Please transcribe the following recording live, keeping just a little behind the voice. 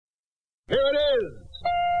Here it is!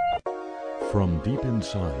 From deep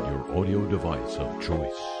inside your audio device of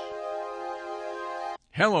choice.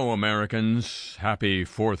 Hello, Americans. Happy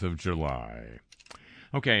 4th of July.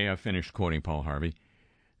 Okay, I've finished quoting Paul Harvey.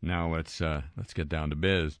 Now let's get down to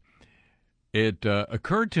biz. It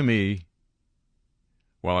occurred to me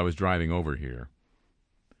while I was driving over here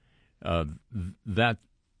that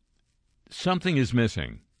something is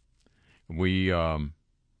missing. We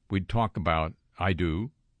talk about, I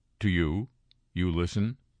do, to you. You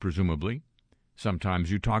listen, presumably.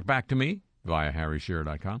 Sometimes you talk back to me via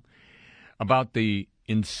harryshearer.com about the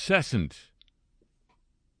incessant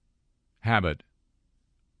habit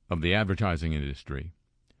of the advertising industry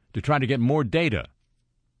to try to get more data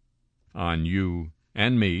on you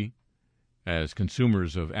and me as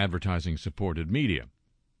consumers of advertising-supported media.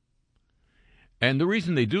 And the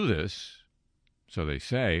reason they do this, so they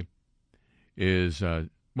say, is,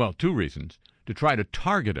 two reasons. To try to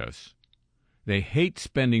target us. They hate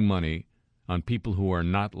spending money on people who are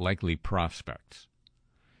not likely prospects.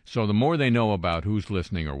 So the more they know about who's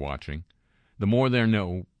listening or watching, the more they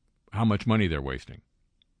know how much money they're wasting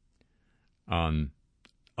on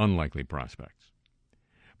unlikely prospects.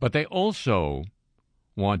 But they also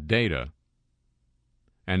want data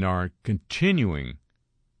and are continuing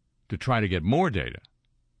to try to get more data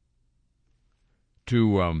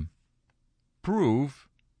to prove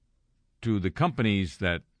to the companies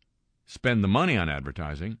that spend the money on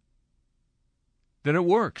advertising that it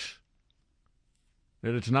works,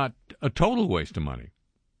 that it's not a total waste of money.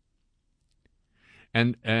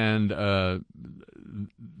 And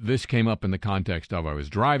this came up in the context of I was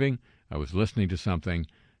driving, I was listening to something,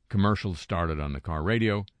 commercials started on the car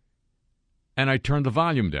radio, and I turned the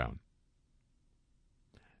volume down.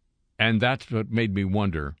 And that's what made me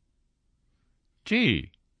wonder,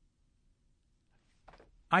 gee,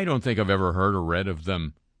 I don't think I've ever heard or read of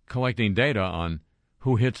them collecting data on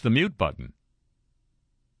who hits the mute button.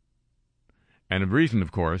 And the reason,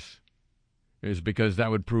 of course, is because that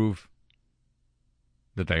would prove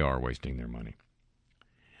that they are wasting their money.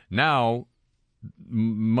 Now,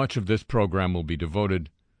 much of this program will be devoted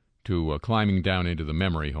to climbing down into the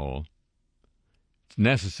memory hole. It's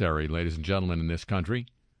necessary, ladies and gentlemen, in this country,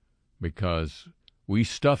 because we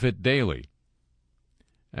stuff it daily.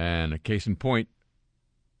 And a case in point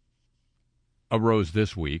arose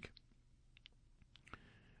this week.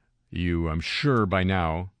 You, I'm sure by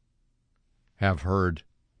now, have heard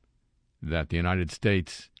that the United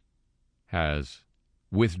States has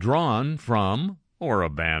withdrawn from or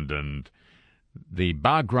abandoned the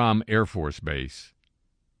Bagram Air Force Base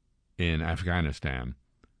in Afghanistan,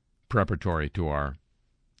 preparatory to our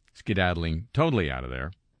skedaddling totally out of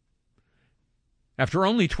there. After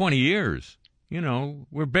only 20 years,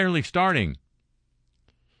 we're barely starting.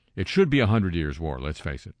 It should be a 100 years war, let's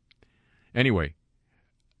face it. Anyway,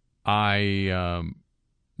 I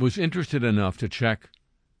was interested enough to check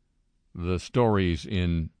the stories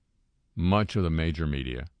in much of the major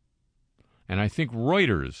media. And I think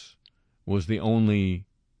Reuters was the only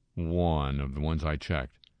one of the ones I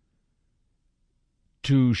checked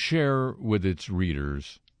to share with its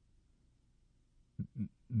readers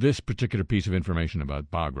this particular piece of information about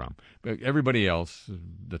Bagram. Everybody else,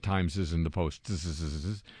 the Timeses and the Posts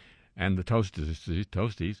and the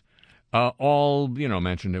Toasties, all,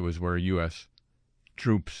 mentioned it was where U.S.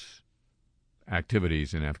 troops'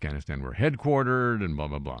 activities in Afghanistan were headquartered and blah,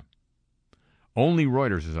 blah, blah. Only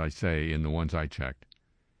Reuters, as I say, in the ones I checked,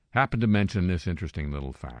 happened to mention this interesting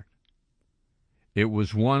little fact. It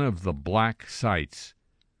was one of the black sites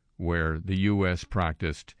where the U.S.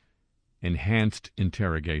 practiced enhanced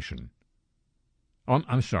interrogation. Oh,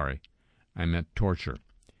 I'm sorry. I meant torture.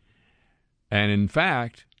 And in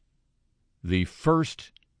fact, the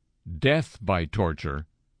first death by torture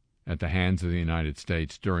at the hands of the United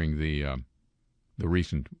States during the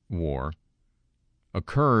recent war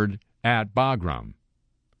occurred at Bagram,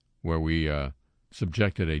 where we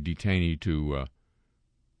subjected a detainee to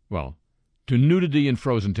nudity and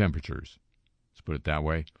frozen temperatures. Let's put it that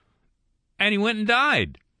way. And he went and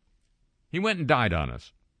died. He went and died on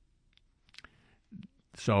us.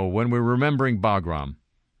 So when we're remembering Bagram,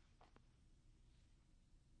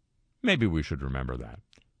 maybe we should remember that.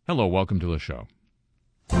 Hello, welcome to the show.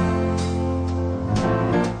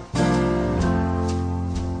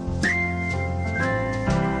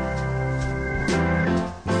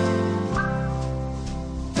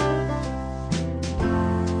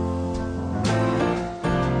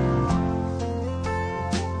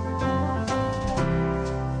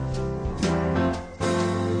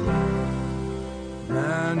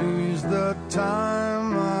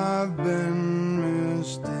 Time I've been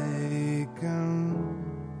mistaken.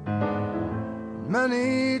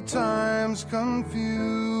 many times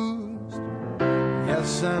confused.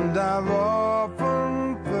 Yes, and I've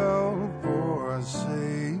often felt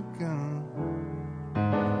forsaken,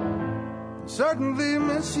 certainly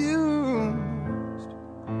misused.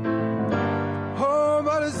 Oh,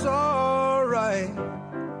 but it's all right.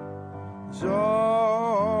 It's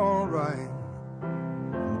all right.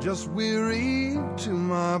 I'm just weary to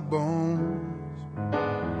my bones.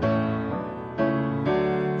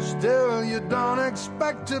 Still, you don't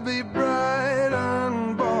expect to be bright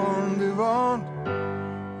and bon vivant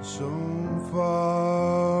so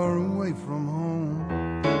far away from home,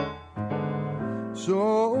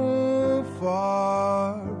 so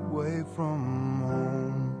far away from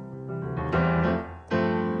home.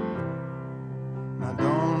 I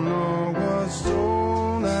don't know a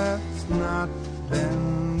soul that's not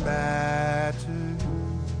been battered.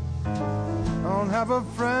 Don't have a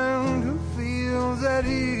friend who feels at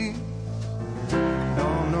ease.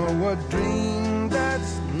 Don't know a dream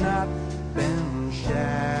that's not been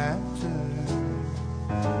shattered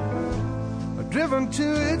or driven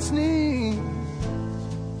to its knees.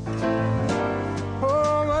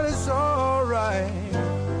 Oh, but it's all right,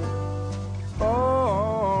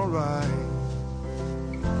 all right.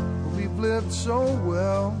 We've lived so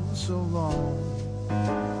well so long.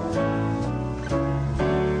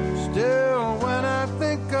 Still, when I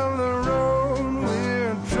think of the road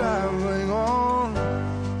we're traveling on,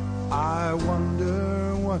 I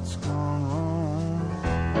wonder what's gone wrong.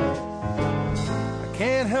 I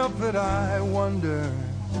can't help it, I wonder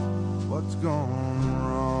what's gone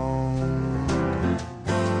wrong.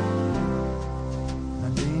 I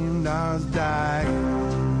dreamed I was dying.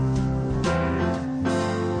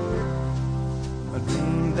 I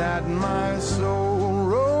dreamed that my soul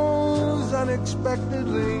rose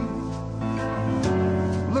unexpectedly,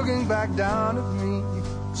 looking back down at me,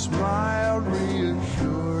 smiled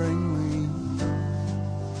reassuringly.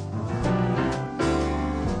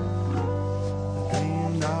 I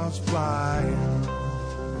dreamed I was flying,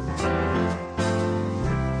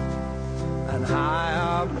 and high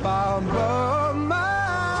up above my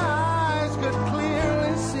eyes could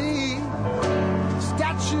clearly see the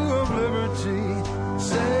Statue of Liberty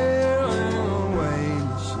sailing away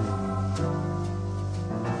to sea.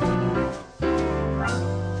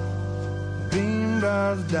 Dreamed I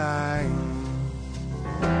was dying.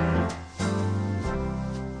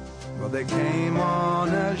 Well, they came on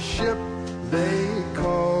a ship they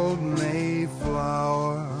called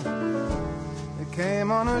Mayflower. They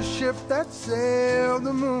came on a ship that sailed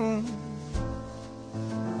the moon,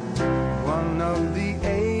 one of the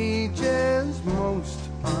age's most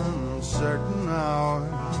uncertain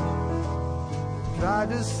hours. Tried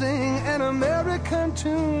to sing an American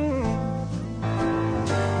tune.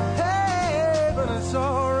 Hey, but it's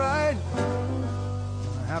all right.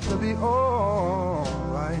 I have to be all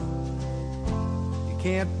right. You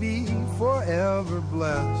can't be forever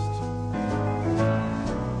blessed.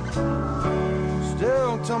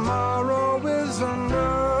 Still, tomorrow is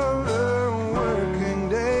another working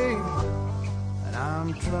day, and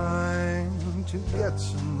I'm trying to get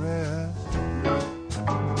some rest.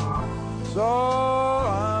 So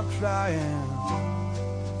I'm trying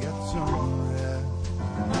to get some rest.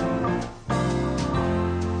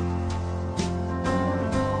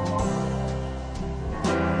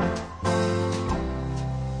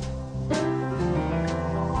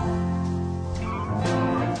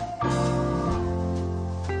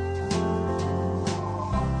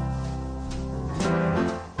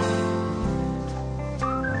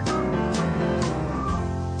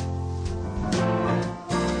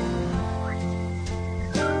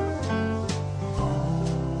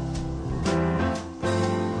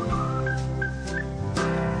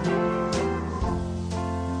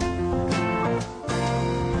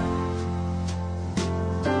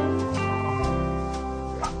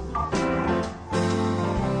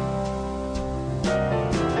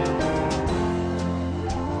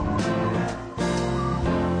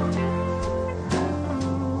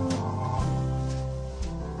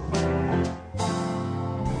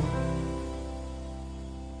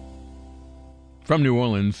 From New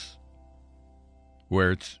Orleans,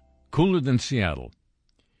 where it's cooler than Seattle.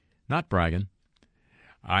 Not bragging.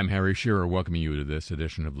 I'm Harry Shearer, welcoming you to this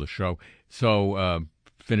edition of the show. So,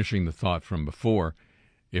 finishing the thought from before,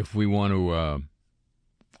 if we want to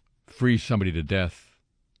freeze somebody to death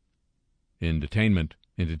in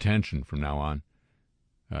detention from now on,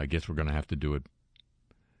 I guess we're going to have to do it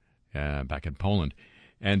back in Poland.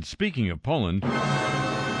 And speaking of Poland,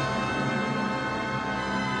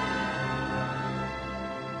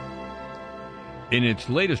 in its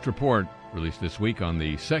latest report released this week on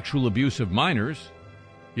the sexual abuse of minors.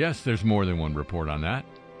 Yes, there's more than one report on that.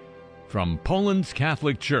 From Poland's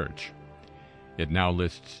Catholic Church. It now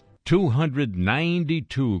lists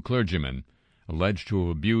 292 clergymen alleged to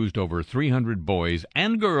have abused over 300 boys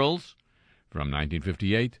and girls from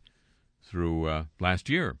 1958 through last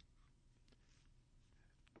year.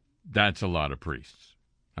 That's a lot of priests.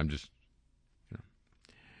 I'm just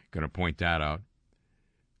going to point that out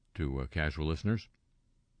to casual listeners.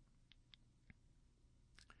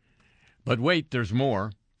 But wait, there's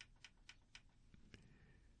more.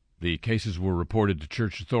 The cases were reported to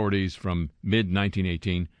church authorities from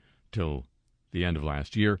mid-1918 till the end of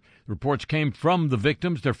last year. The reports came from the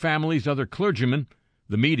victims, their families, other clergymen,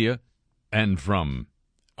 the media, and from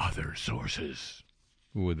other sources.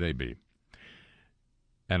 Who would they be?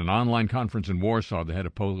 At an online conference in Warsaw, the head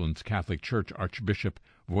of Poland's Catholic Church, Archbishop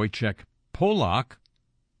Wojciech Polak,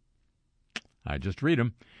 I just read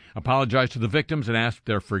him, apologized to the victims and asked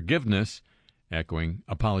their forgiveness, echoing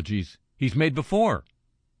apologies he's made before.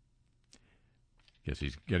 Guess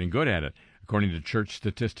he's getting good at it. According to church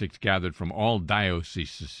statistics gathered from all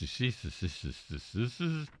dioceses,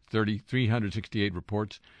 368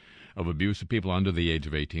 reports of abuse of people under the age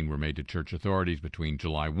of 18 were made to church authorities between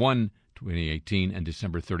July 1, 2018 and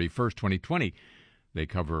December 31st, 2020. They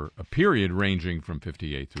cover a period ranging from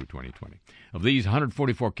 58 through 2020. Of these,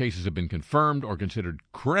 144 cases have been confirmed or considered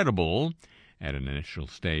credible at an initial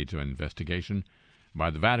stage of investigation by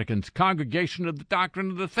the Vatican's Congregation of the Doctrine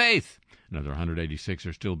of the Faith. Another 186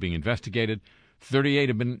 are still being investigated. 38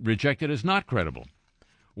 have been rejected as not credible.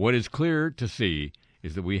 What is clear to see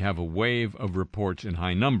is that we have a wave of reports in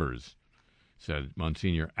high numbers, said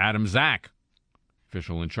Monsignor Adam Zach,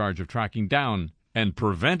 official in charge of tracking down and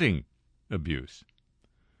preventing abuse.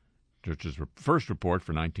 Church's first report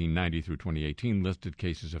for 1990 through 2018 listed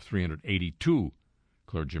cases of 382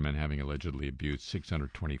 clergymen having allegedly abused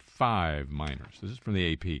 625 minors. This is from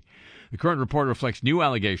the AP. The current report reflects new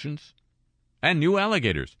allegations and new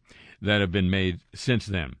alligators that have been made since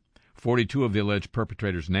then. 42 of the alleged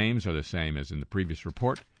perpetrators' names are the same as in the previous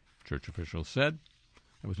report, church officials said.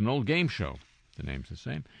 It was an old game show. The name's the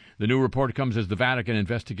same. The new report comes as the Vatican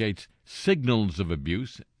investigates signals of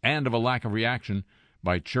abuse and of a lack of reaction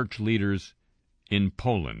by church leaders in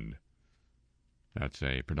Poland. That's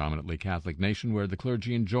a predominantly Catholic nation where the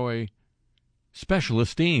clergy enjoy special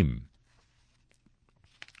esteem.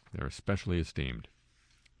 They're especially esteemed.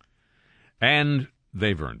 And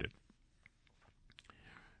they've earned it.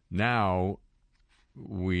 Now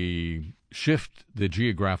we shift the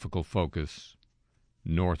geographical focus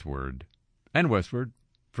northward and westward,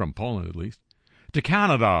 from Poland at least, to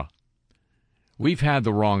Canada. We've had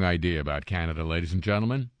the wrong idea about Canada, ladies and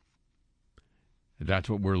gentlemen. That's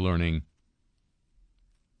what we're learning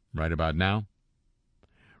right about now.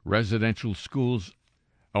 Residential schools.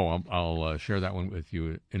 Oh, I'll share that one with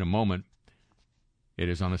you in a moment. It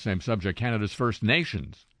is on the same subject. Canada's First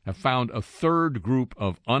Nations have found a third group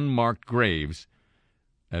of unmarked graves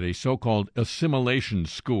at a so-called assimilation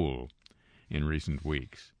school in recent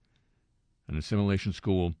weeks. An assimilation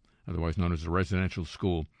school, otherwise known as a residential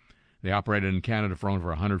school, they operated in Canada for over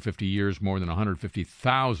 150 years, more than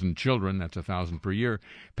 150,000 children, that's 1,000 per year,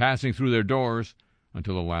 passing through their doors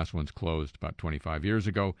until the last ones closed about 25 years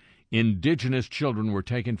ago. Indigenous children were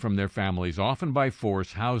taken from their families, often by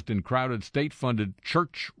force, housed in crowded state-funded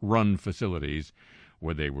church-run facilities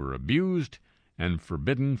where they were abused and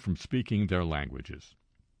forbidden from speaking their languages.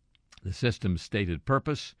 The system's stated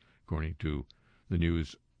purpose, according to the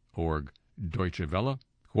news org Deutsche Welle,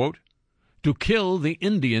 quote, to kill the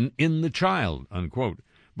Indian in the child, unquote.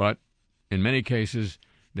 But in many cases,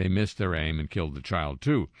 they missed their aim and killed the child,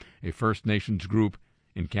 too. A First Nations group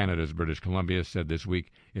in Canada's British Columbia said this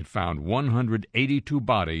week it found 182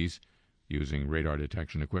 bodies using radar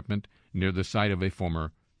detection equipment near the site of a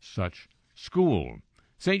former such school.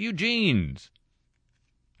 St. Eugene's,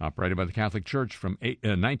 operated by the Catholic Church from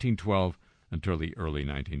 1912 until the early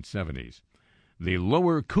 1970s. The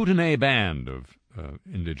Lower Kootenay Band of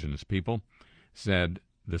indigenous people said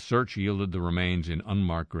the search yielded the remains in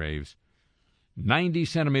unmarked graves 90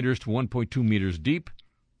 centimeters to 1.2 meters deep.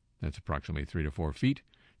 That's approximately 3 to 4 feet.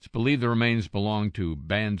 It's believed the remains belong to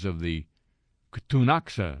bands of the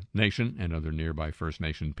Ktunaxa Nation and other nearby First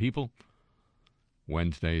Nation people.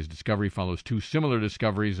 Wednesday's discovery follows two similar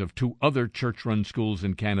discoveries of two other church-run schools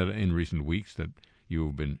in Canada in recent weeks that you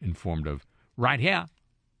have been informed of right here.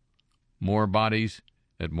 More bodies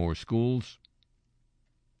at more schools.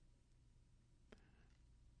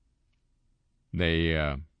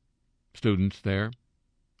 Students there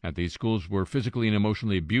at these schools were physically and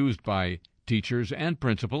emotionally abused by teachers and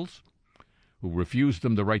principals who refused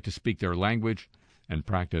them the right to speak their language and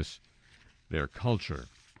practice their culture.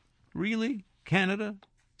 Really? Canada?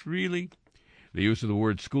 Really? The use of the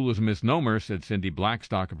word school is a misnomer, said Cindy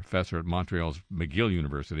Blackstock, a professor at Montreal's McGill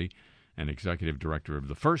University and executive director of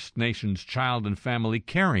the First Nations Child and Family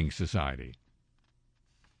Caring Society.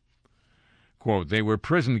 Quote, they were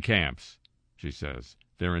prison camps, she says.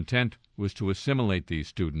 Their intent was to assimilate these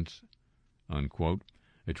students, unquote.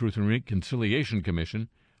 A Truth and Reconciliation Commission,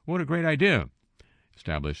 what a great idea,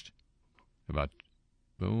 established in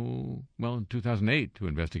 2008 to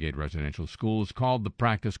investigate residential schools, called the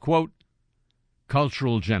practice, quote,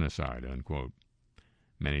 cultural genocide, unquote.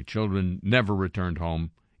 Many children never returned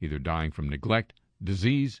home, either dying from neglect,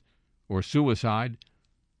 disease, or suicide.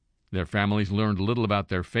 Their families learned little about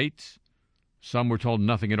their fates. Some were told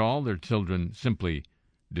nothing at all. Their children simply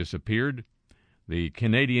disappeared. The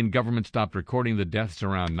Canadian government stopped recording the deaths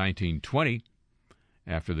around 1920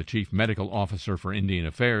 after the chief medical officer for Indian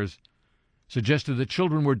Affairs suggested that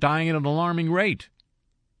children were dying at an alarming rate.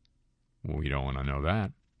 Well, we don't want to know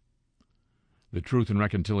that. The Truth and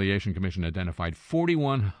Reconciliation Commission identified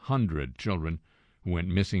 4,100 children who went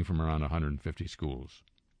missing from around 150 schools.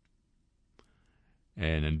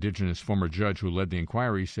 An Indigenous former judge who led the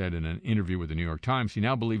inquiry said in an interview with the New York Times he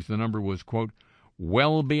now believes the number was, quote,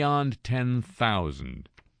 well beyond 10,000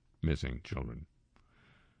 missing children.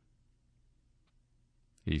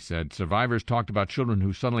 He said survivors talked about children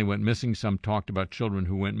who suddenly went missing. Some talked about children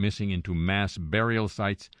who went missing into mass burial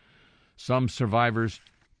sites. Some survivors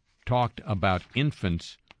talked about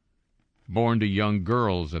infants born to young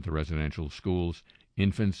girls at the residential schools,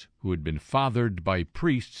 infants who had been fathered by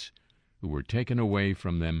priests who were taken away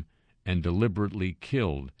from them and deliberately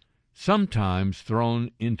killed, sometimes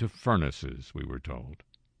thrown into furnaces, we were told.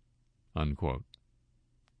 Unquote.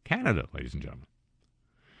 Canada, ladies and gentlemen.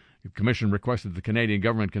 The commission requested the Canadian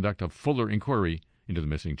government conduct a fuller inquiry into the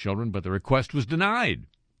missing children, but the request was denied.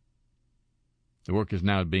 The work is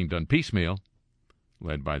now being done piecemeal,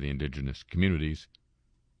 led by the Indigenous communities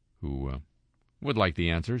who would like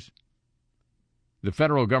the answers. The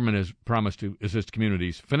federal government has promised to assist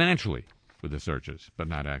communities financially with the searches, but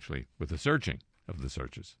not actually with the searching of the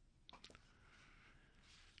searches.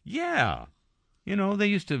 Yeah, you know, they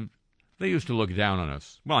used to look down on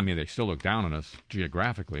us. Well, I mean, they still look down on us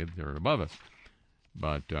geographically. They're above us.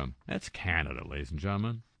 But that's Canada, ladies and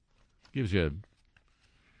gentlemen. Gives you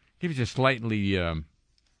slightly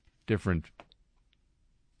different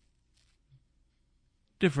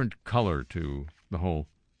color to the whole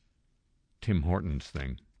Tim Hortons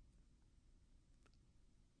thing.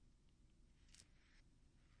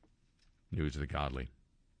 News of the Godly.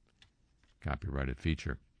 Copyrighted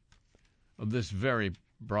feature of this very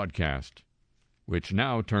broadcast, which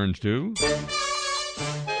now turns to...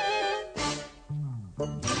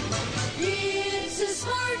 It's a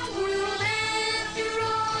smart world after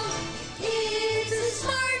all. It's a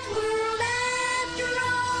smart world after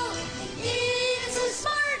all. It's a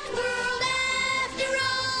smart world after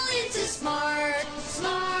all. It's a smart,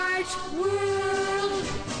 smart world.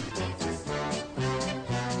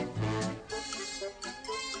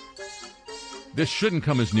 This shouldn't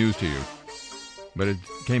come as news to you, but it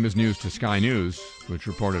came as news to Sky News, which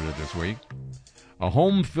reported it this week. A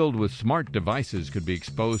home filled with smart devices could be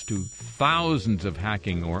exposed to thousands of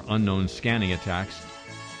hacking or unknown scanning attacks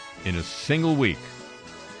in a single week.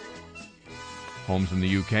 Homes in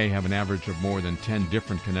the UK have an average of more than 10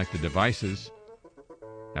 different connected devices.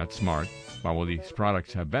 That's smart. While these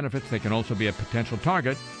products have benefits, they can also be a potential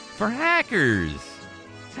target for hackers.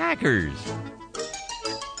 Hackers.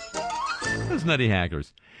 Those nutty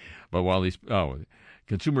hackers. But while these...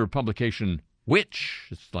 consumer publication Which,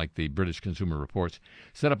 it's like the British Consumer Reports,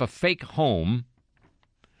 set up a fake home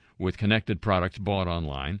with connected products bought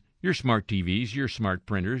online. Your smart TVs, your smart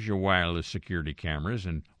printers, your wireless security cameras,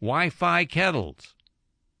 and Wi-Fi kettles.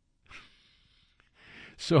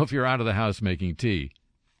 So if you're out of the house making tea.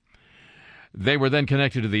 They were then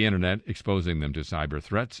connected to the internet, exposing them to cyber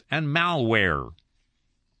threats and malware.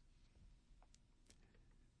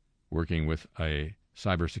 Working with a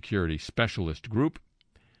cybersecurity specialist group,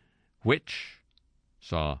 which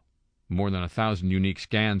saw more than 1,000 unique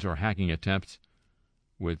scans or hacking attempts,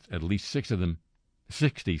 with at least 66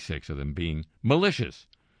 of them being malicious.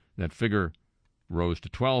 That figure rose to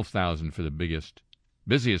 12,000 for the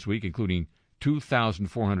busiest week, including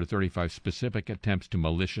 2,435 specific attempts to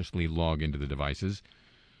maliciously log into the devices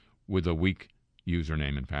with a weak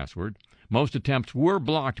username and password. Most attempts were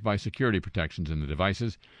blocked by security protections in the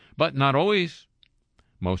devices, but not always.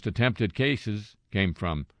 Most attempted cases came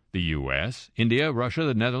from the U.S., India, Russia,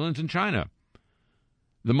 the Netherlands, and China.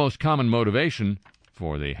 The most common motivation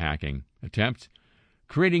for the hacking attempts,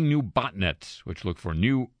 creating new botnets, which look for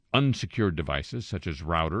new unsecured devices such as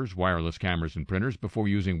routers, wireless cameras, and printers before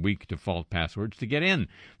using weak default passwords to get in.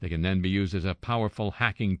 They can then be used as a powerful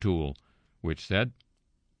hacking tool, which said,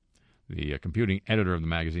 the computing editor of the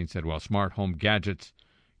magazine said, while smart home gadgets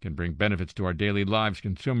can bring benefits to our daily lives,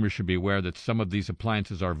 consumers should be aware that some of these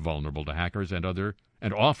appliances are vulnerable to hackers and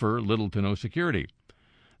offer little to no security.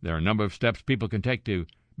 There are a number of steps people can take to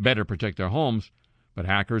better protect their homes, but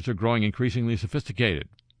hackers are growing increasingly sophisticated.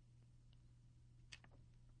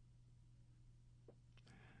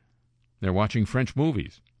 They're watching French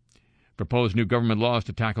movies. Proposed new government laws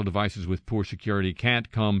to tackle devices with poor security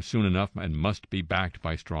can't come soon enough and must be backed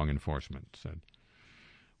by strong enforcement, said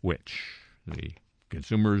which? The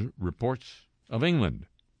Consumer Reports of England,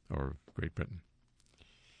 or Great Britain.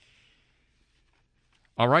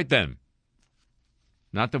 All right, then.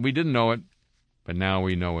 Not that we didn't know it, but now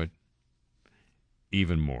we know it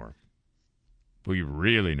even more. We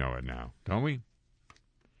really know it now, don't we?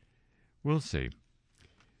 We'll see.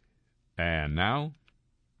 And now,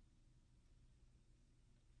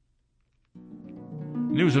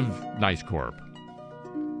 news of Nice Corp.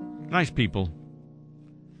 Nice people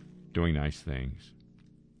doing nice things.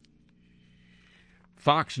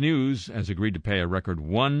 Fox News has agreed to pay a record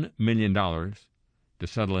 $1 million to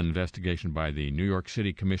settle an investigation by the New York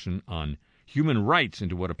City Commission on Human Rights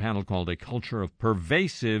into what a panel called a culture of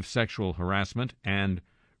pervasive sexual harassment and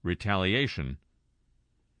retaliation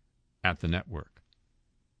at the network.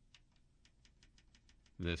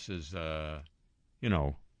 This is,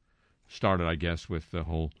 started, I guess, with the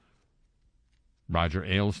whole Roger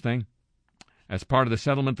Ailes thing. As part of the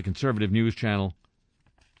settlement, the conservative news channel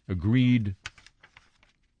agreed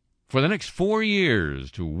for the next 4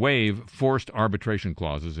 years to waive forced arbitration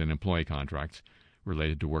clauses in employee contracts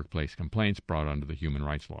related to workplace complaints brought under the human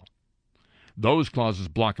rights law. Those clauses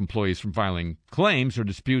block employees from filing claims or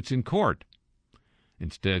disputes in court.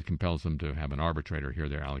 Instead, compels them to have an arbitrator hear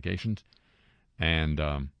their allegations and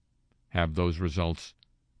have those results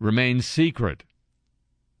remain secret.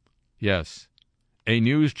 Yes, a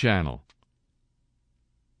news channel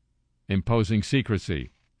imposing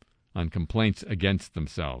secrecy on complaints against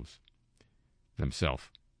herself.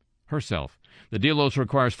 The deal also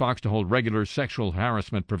requires Fox to hold regular sexual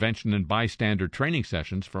harassment prevention and bystander training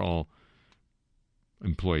sessions for all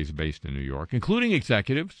employees based in New York, including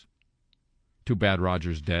executives. Too bad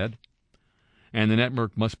Roger's dead. And the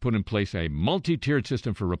network must put in place a multi-tiered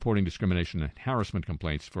system for reporting discrimination and harassment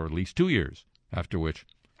complaints for at least 2 years, after which,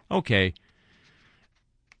 okay,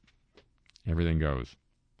 everything goes.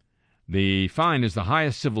 The fine is the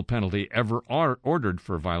highest civil penalty ever ordered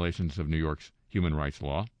for violations of New York's human rights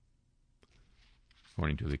law,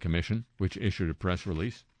 according to the commission, which issued a press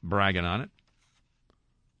release bragging on it.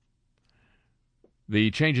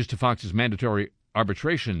 The changes to Fox's mandatory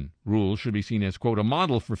arbitration rules should be seen as, quote, a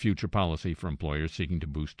model for future policy for employers seeking to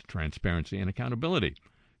boost transparency and accountability,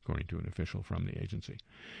 according to an official from the agency.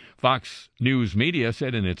 Fox News Media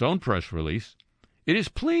said in its own press release, it is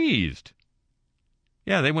pleased.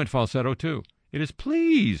 Yeah, they went falsetto, too. It is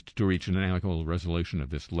pleased to reach an amicable resolution of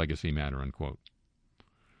this legacy matter, unquote.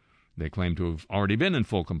 They claim to have already been in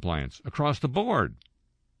full compliance across the board.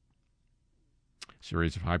 A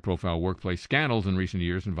series of high-profile workplace scandals in recent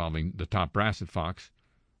years involving the top brass at Fox,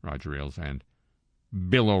 Roger Ailes and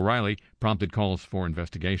Bill O'Reilly, prompted calls for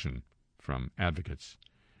investigation from advocates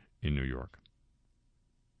in New York.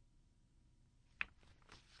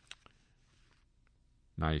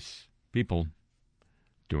 Nice people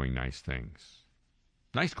doing nice things.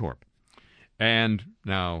 Nice Corp. And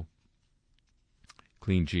now,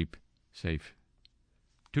 clean, cheap, safe.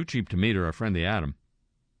 Too cheap to meter our friend the atom.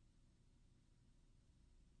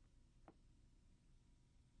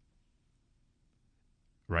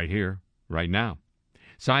 Right here, right now.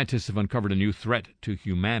 Scientists have uncovered a new threat to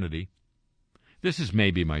humanity. This is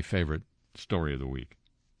maybe my favorite story of the week.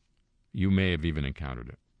 You may have even encountered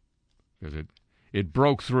it, because it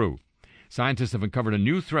broke through. Scientists have uncovered a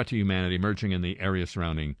new threat to humanity emerging in the area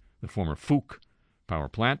surrounding the former Fook power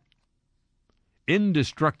plant.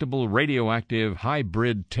 Indestructible radioactive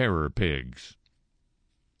hybrid terror pigs.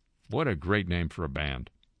 What a great name for a band.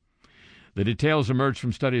 The details emerged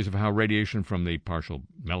from studies of how radiation from the partial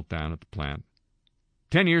meltdown at the plant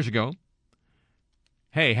 10 years ago.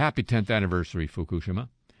 Hey, happy 10th anniversary, Fukushima.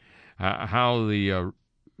 How the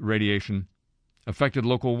radiation affected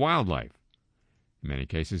local wildlife. In many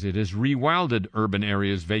cases, it has rewilded urban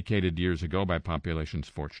areas vacated years ago by populations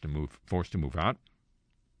forced to move out.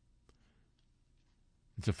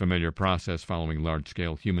 It's a familiar process following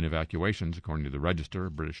large-scale human evacuations, according to the Register,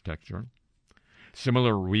 a British tech journal.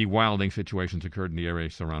 Similar rewilding situations occurred in the area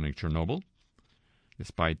surrounding Chernobyl,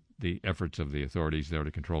 despite the efforts of the authorities there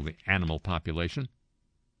to control the animal population.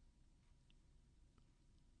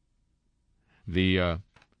 The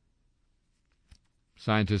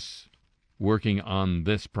scientists working on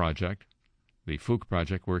this project, the Fook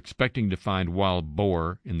project, were expecting to find wild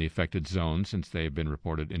boar in the affected zone, since they have been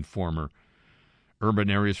reported in former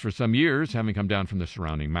urban areas for some years, having come down from the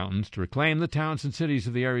surrounding mountains to reclaim the towns and cities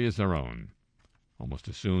of the area as their own, almost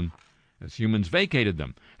as soon as humans vacated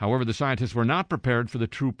them. However, the scientists were not prepared for the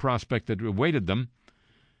true prospect that awaited them,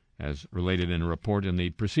 as related in a report in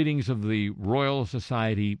the Proceedings of the Royal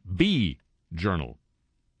Society Bee Journal.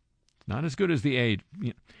 Not as good as the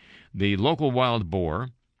local wild boar,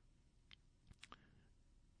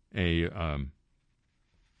 a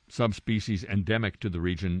subspecies endemic to the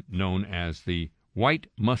region known as the white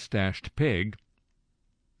mustached pig,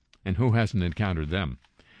 and who hasn't encountered them,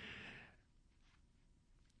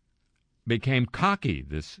 became cocky,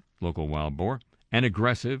 this local wild boar, and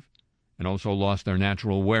aggressive, and also lost their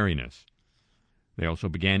natural wariness. They also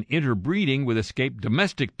began interbreeding with escaped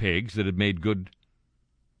domestic pigs that had made good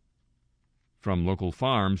from local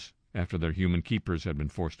farms after their human keepers had been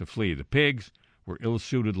forced to flee. The pigs were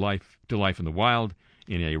ill-suited to life in the wild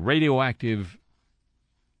in a radioactive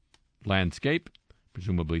landscape,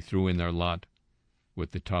 presumably threw in their lot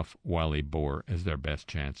with the tough, wily boar as their best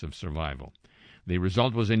chance of survival. The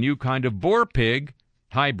result was a new kind of boar pig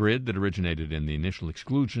hybrid that originated in the initial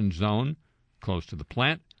exclusion zone close to the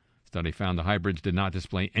plant. Study found the hybrids did not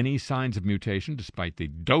display any signs of mutation despite the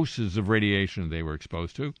doses of radiation they were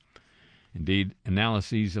exposed to. Indeed,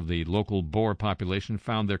 analyses of the local boar population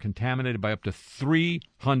found they're contaminated by up to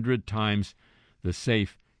 300 times the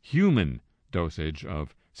safe human dosage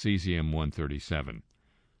of cesium-137.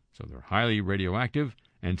 So they're highly radioactive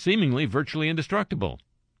and seemingly virtually indestructible.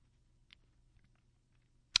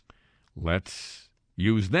 Let's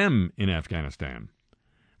use them in Afghanistan.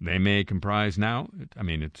 They may comprise now,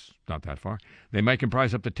 it's not that far, they might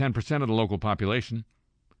comprise up to 10% of the local population,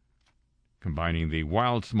 combining the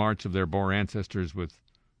wild smarts of their boar ancestors with,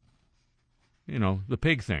 the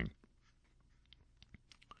pig thing.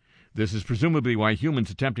 This is presumably why humans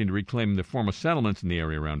attempting to reclaim the former settlements in the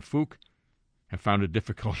area around Fook have found it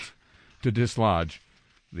difficult to dislodge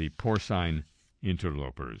the porcine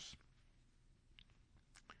interlopers.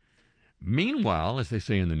 Meanwhile, as they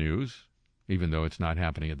say in the news, even though it's not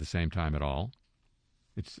happening at the same time at all,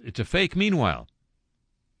 it's a fake meanwhile.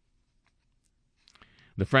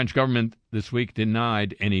 The French government this week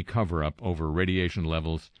denied any cover-up over radiation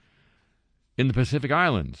levels in the Pacific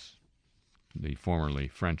Islands, the formerly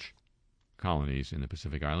French colonies in the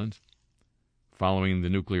Pacific Islands, following the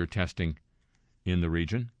nuclear testing in the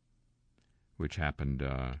region, which happened,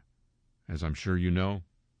 as I'm sure you know,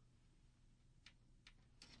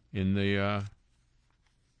 in the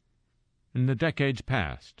decades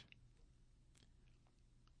past.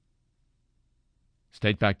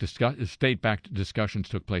 State-backed discussions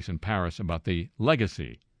took place in Paris about the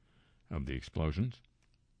legacy of the explosions.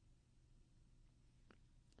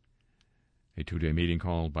 A two-day meeting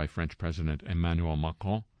called by French President Emmanuel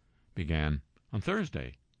Macron began on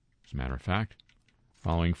Thursday, as a matter of fact,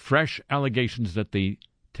 following fresh allegations that the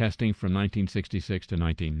testing from 1966 to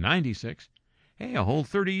 1996, a whole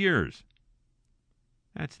 30 years.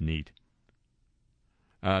 That's neat.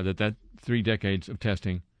 That 3 decades of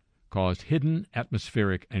testing caused hidden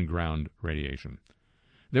atmospheric and ground radiation.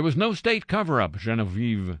 There was no state cover-up,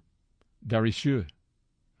 Geneviève Darrieussecq,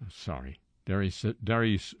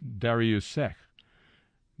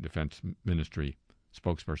 Defense Ministry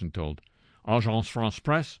spokesperson told Agence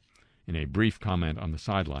France-Presse in a brief comment on the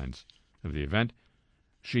sidelines of the event.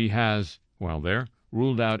 She has, while there,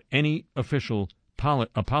 ruled out any official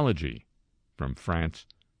apology from France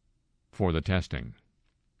for the testing.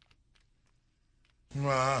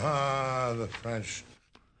 The French.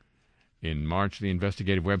 In March, the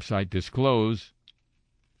investigative website Disclose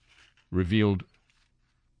revealed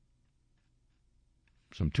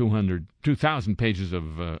some 2,000 pages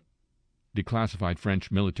of declassified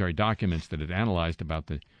French military documents that it analyzed about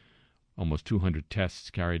the almost 200 tests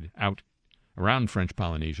carried out around French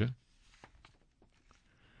Polynesia.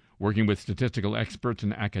 Working with statistical experts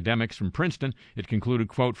and academics from Princeton, it concluded,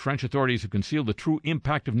 quote, French authorities have concealed the true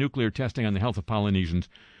impact of nuclear testing on the health of Polynesians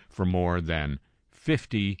for more than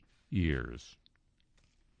 50 years.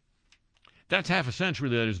 That's half a century,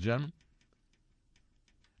 ladies and gentlemen.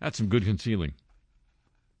 That's some good concealing.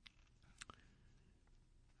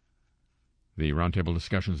 The roundtable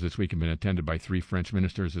discussions this week have been attended by 3 French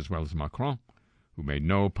ministers as well as Macron, who made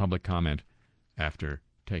no public comment after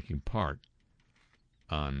taking part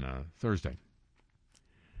on Thursday.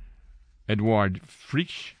 Edouard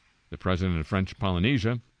Frisch, the president of French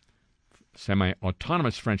Polynesia,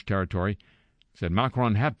 semi-autonomous French territory, said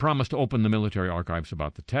Macron had promised to open the military archives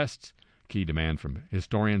about the tests, key demand from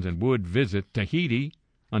historians, and would visit Tahiti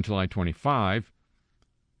on July 25.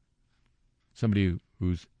 Somebody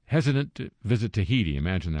who's hesitant to visit Tahiti,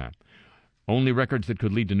 imagine that. Only records that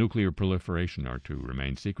could lead to nuclear proliferation are to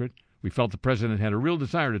remain secret. We felt the president had a real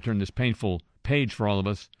desire to turn this painful page for all of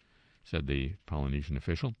us, said the Polynesian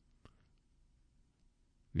official.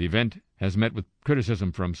 The event has met with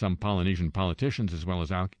criticism from some Polynesian politicians as well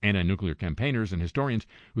as anti-nuclear campaigners and historians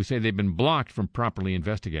who say they've been blocked from properly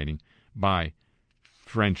investigating by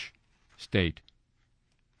French state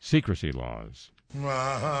secrecy laws.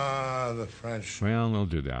 The French. Well, they'll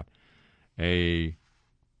do that. An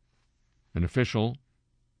official,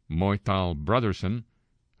 Moital Brotherson,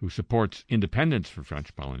 who supports independence for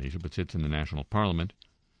French Polynesia but sits in the National Parliament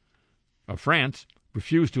of France,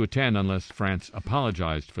 refused to attend unless France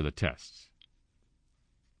apologized for the tests.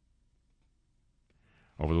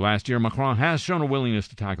 Over the last year, Macron has shown a willingness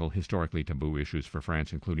to tackle historically taboo issues for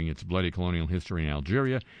France, including its bloody colonial history in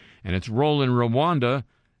Algeria and its role in Rwanda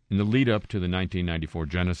in the lead-up to the 1994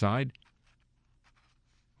 genocide.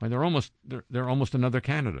 Well, they're almost another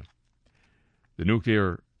Canada. The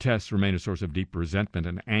nuclear tests remain a source of deep resentment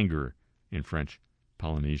and anger in French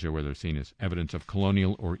Polynesia, where they're seen as evidence of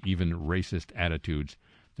colonial or even racist attitudes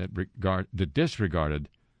that disregarded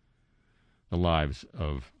the lives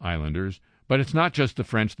of islanders. But it's not just the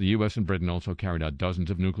French. The U.S. and Britain also carried out dozens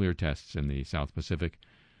of nuclear tests in the South Pacific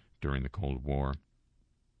during the Cold War.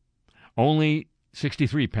 Only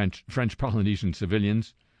 63 French Polynesian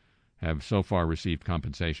civilians have so far received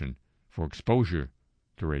compensation for exposure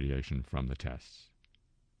to radiation from the tests.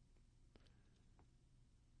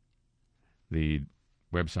 The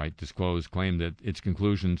website Disclose claimed that its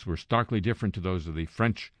conclusions were starkly different to those of the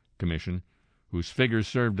French Commission, whose figures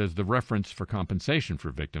served as the reference for compensation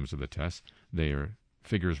for victims of the tests. They are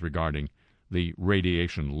figures regarding the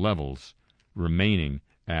radiation levels remaining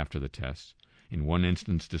after the tests. In one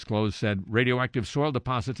instance, Disclose said radioactive soil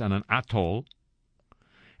deposits on an atoll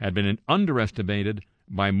had been underestimated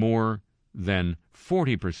by more than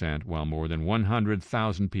 40%, while more than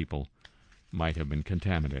 100,000 people might have been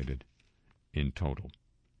contaminated in total.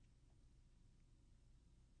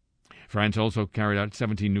 France also carried out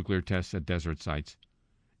 17 nuclear tests at desert sites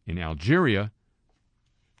in Algeria,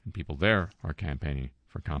 and people there are campaigning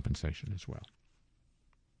for compensation as well.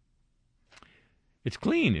 It's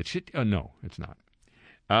clean. It's shit. No, it's not.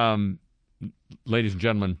 Ladies and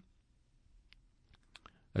gentlemen,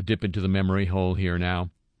 a dip into the memory hole here now.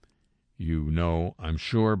 You know, I'm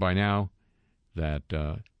sure by now,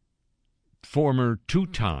 that former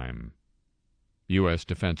two-time U.S.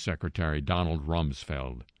 Defense Secretary Donald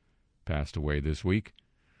Rumsfeld passed away this week.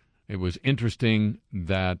 It was interesting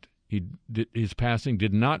that his passing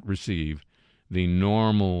did not receive the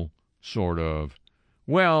normal sort of,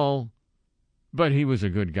 well, but he was a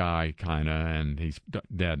good guy, kind of, and he's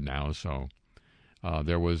dead now. So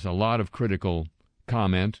there was a lot of critical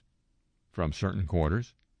comment from certain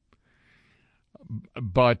quarters.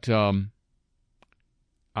 But I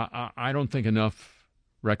don't think enough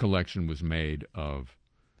recollection was made of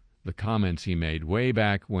the comments he made way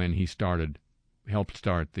back when he helped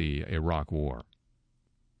start the Iraq War.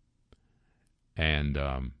 And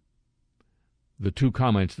the two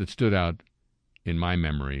comments that stood out in my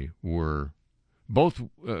memory were both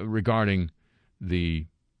regarding the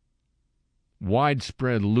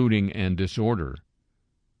widespread looting and disorder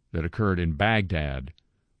that occurred in Baghdad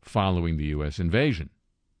following the U.S. invasion,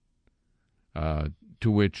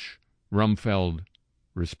 to which Rumsfeld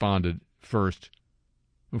responded first,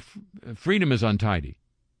 freedom is untidy,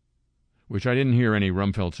 which I didn't hear any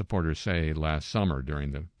Rumsfeld supporters say last summer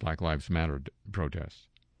during the Black Lives Matter protests.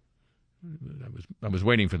 I was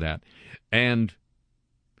waiting for that. And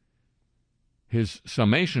his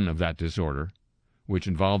summation of that disorder, which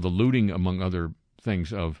involved the looting, among other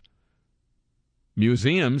things, of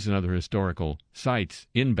museums and other historical sites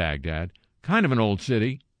in Baghdad, kind of an old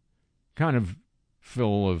city, kind of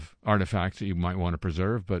full of artifacts that you might want to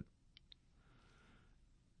preserve, but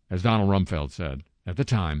as Donald Rumsfeld said at the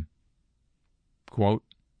time, quote,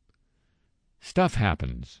 stuff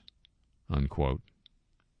happens, unquote.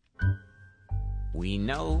 We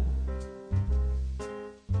know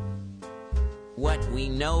what we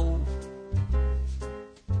know.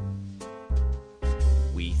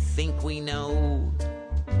 We think we know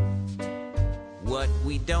what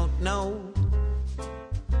we don't know.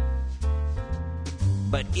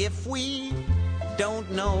 But if we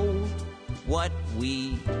don't know what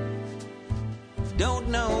we don't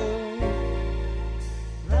know,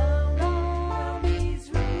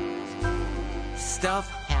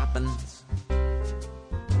 stuff happens.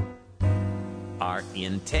 Our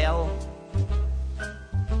intel,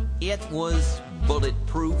 it was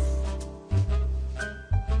bulletproof.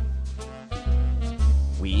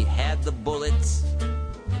 We had the bullets,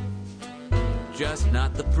 just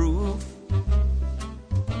not the proof.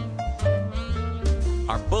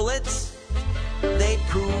 Our bullets, they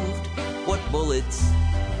proved what bullets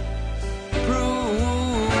prove.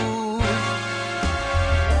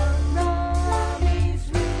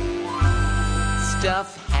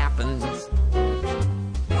 Stuff happens.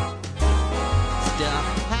 Stuff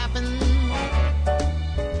happens.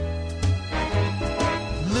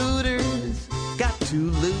 Looters got to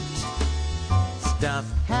loot. Stuff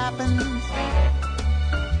happens.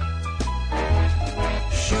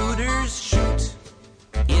 Shooters shoot.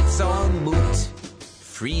 It's all moot.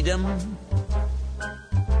 Freedom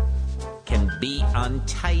can be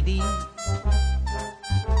untidy.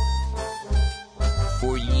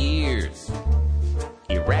 For years,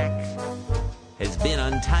 Iraq has been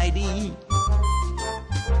untidy.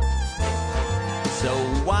 So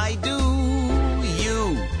why do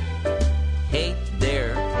you hate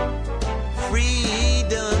their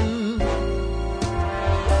freedom?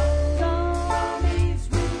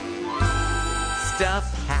 Stuff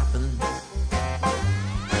happens.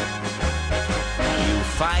 You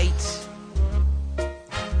fight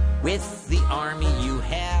with the army you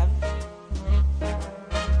have.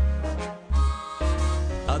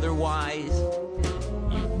 Otherwise,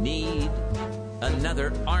 you need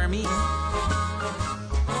another army.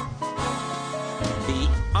 The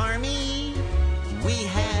army we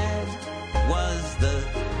had was the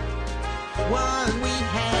one we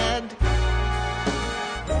had.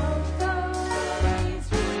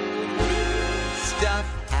 Stuff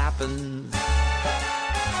happens.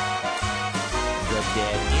 The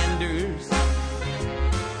dead enders,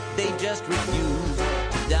 they just refuse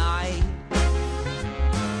to die.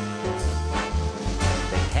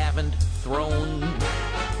 Haven't thrown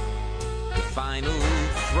the final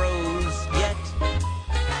throws yet.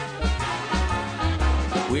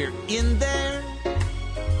 We're in there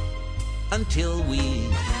until we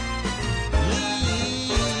leave.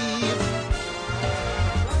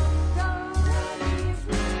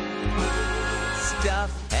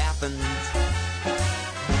 Stuff happens.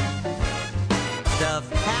 Stuff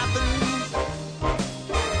happens.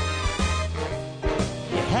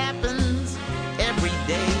 It happens every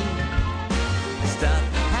day. Stuff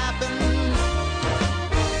happens.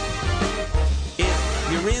 If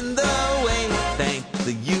you're in the way, thank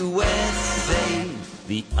the USA.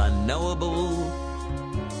 The unknowable,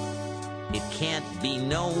 it can't be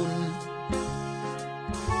known.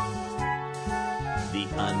 The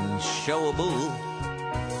unshowable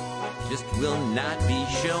just will not be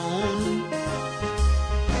shown.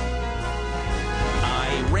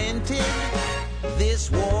 I rented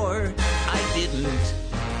this war, I didn't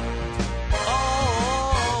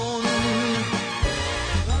own.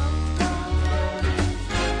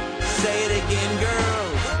 Say it again,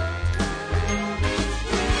 girls.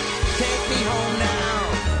 Take me home now.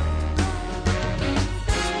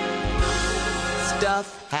 Stuff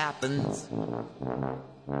happens.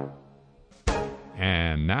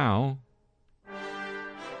 And now,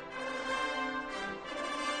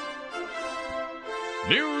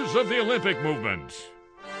 news of the Olympic movement.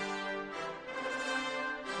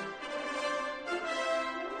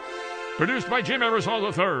 Produced by Jim Ebersol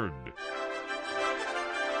III.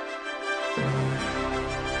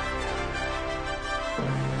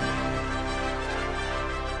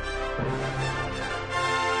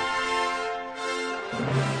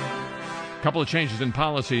 A couple of changes in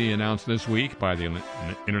policy announced this week by the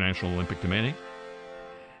International Olympic Committee.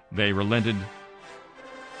 They relented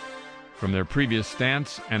from their previous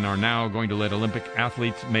stance and are now going to let Olympic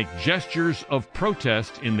athletes make gestures of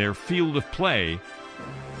protest in their field of play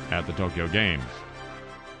at the Tokyo Games.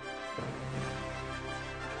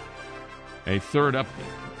 A third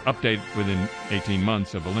update within 18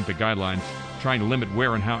 months of Olympic guidelines trying to limit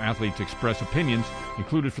where and how athletes express opinions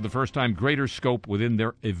included for the first time greater scope within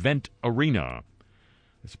their event arena.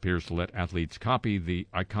 This appears to let athletes copy the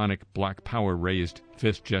iconic Black Power raised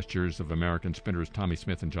fist gestures of American spinners Tommy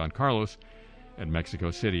Smith and John Carlos at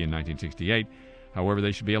Mexico City in 1968. However,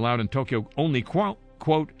 they should be allowed in Tokyo only,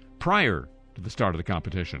 quote, prior to the start of the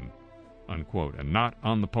competition, unquote, and not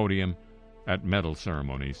on the podium at medal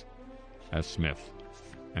ceremonies, as Smith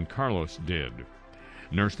and Carlos did.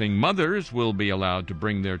 Nursing mothers will be allowed to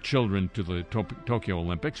bring their children to the Tokyo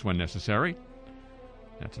Olympics when necessary.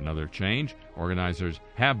 That's another change. Organizers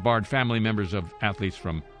have barred family members of athletes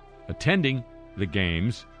from attending the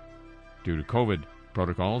games due to COVID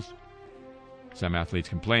protocols. Some athletes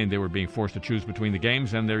complained they were being forced to choose between the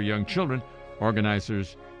games and their young children.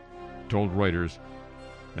 Organizers told Reuters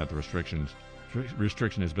that the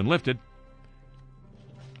restriction has been lifted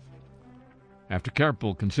after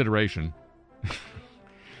careful consideration.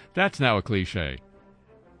 That's now a cliche.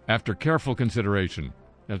 After careful consideration.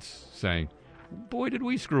 That's saying, boy, did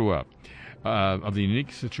we screw up. Of the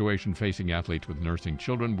unique situation facing athletes with nursing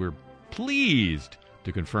children, we're pleased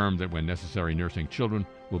to confirm that when necessary, nursing children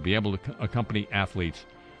will be able to accompany athletes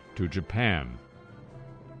to Japan.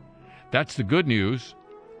 That's the good news.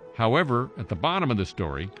 However, at the bottom of the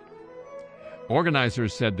story,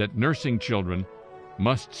 organizers said that nursing children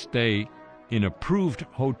must stay in approved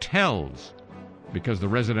hotels because the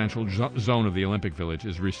residential zone of the Olympic Village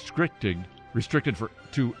is restricted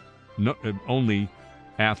to only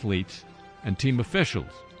athletes and team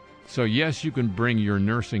officials. So yes, you can bring your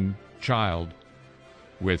nursing child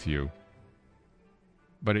with you,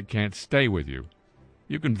 but it can't stay with you.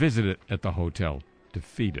 You can visit it at the hotel to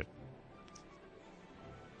feed it.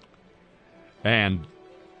 And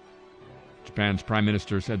Japan's prime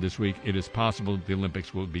minister said this week it is possible the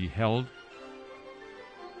Olympics will be held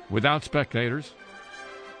without spectators.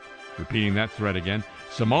 Repeating that threat again,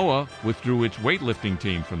 Samoa withdrew its weightlifting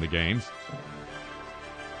team from the games.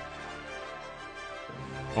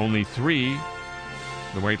 Only 3,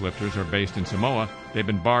 the weightlifters, are based in Samoa. They've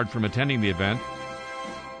been barred from attending the event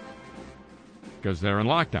because they're in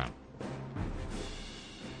lockdown.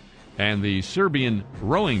 And the Serbian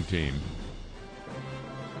rowing team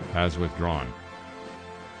has withdrawn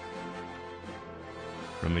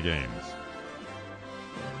from the games.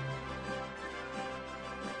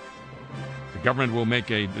 The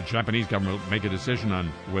Japanese government will make a decision on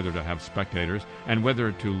whether to have spectators and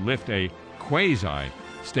whether to lift a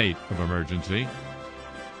quasi-state of emergency.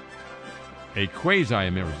 A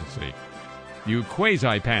quasi-emergency. You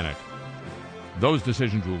quasi-panic. Those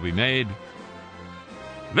decisions will be made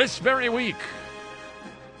this very week.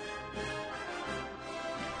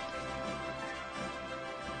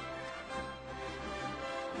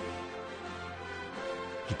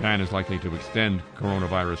 Japan is likely to extend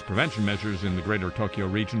coronavirus prevention measures in the greater Tokyo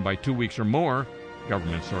region by 2 weeks or more,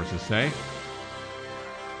 government sources say.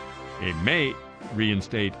 It may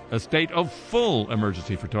reinstate a state of full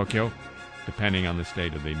emergency for Tokyo, depending on the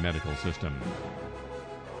state of the medical system.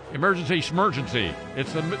 Emergency.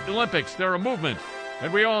 It's the Olympics. They're a movement,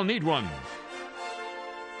 and we all need one.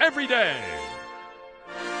 Every day.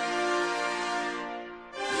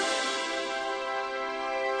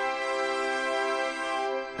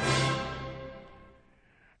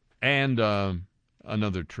 And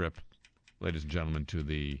another trip, ladies and gentlemen, to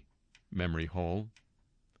the memory hole.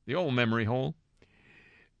 The old memory hole.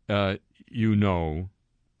 You know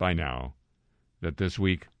by now that this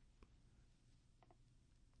week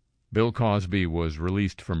Bill Cosby was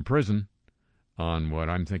released from prison on what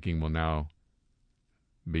I'm thinking will now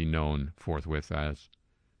be known forthwith as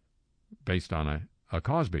based on a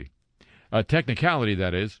Cosby. A technicality,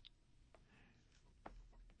 that is.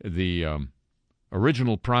 The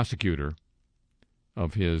original prosecutor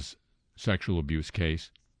of his sexual abuse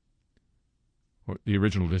case, or the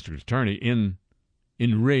original district attorney in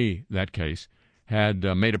that case, had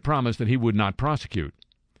made a promise that he would not prosecute,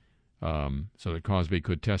 so that Cosby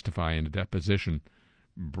could testify in a deposition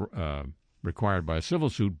required by a civil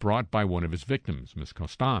suit brought by one of his victims, Ms.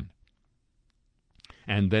 Costan.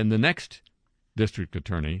 And then the next district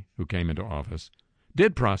attorney who came into office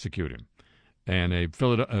did prosecute him. And a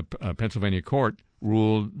Pennsylvania court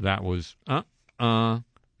ruled that was not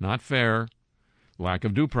fair, lack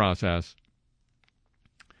of due process.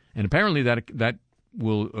 And apparently that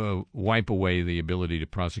will wipe away the ability to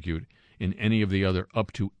prosecute in any of the other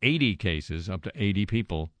up to 80 cases. Up to 80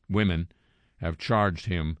 people, women, have charged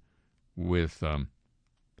him with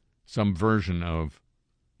some version of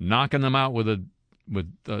knocking them out with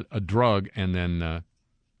a drug and then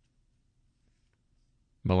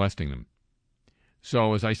molesting them.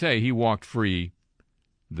 So, as I say, he walked free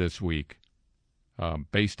this week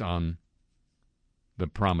based on the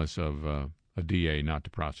promise of a DA not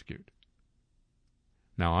to prosecute.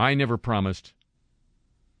 Now, I never promised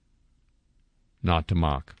not to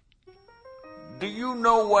mock. Do you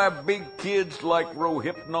know why big kids like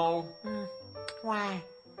Rohypnol? Why?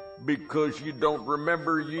 Because you don't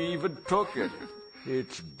remember you even took it.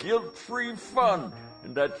 It's guilt-free fun.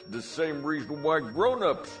 And that's the same reason why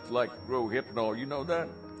grown-ups like Rohypnol. You know that?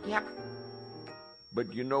 Yep.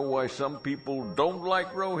 But you know why some people don't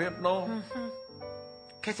like Rohypnol? Mm-hmm.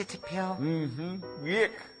 'Cause it's a pill. Mm-hmm.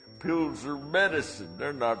 Yick. Pills are medicine.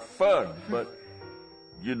 They're not fun. But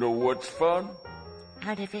you know what's fun?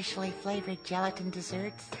 Artificially flavored gelatin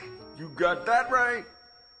desserts. You got that right.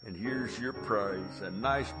 And here's your prize, a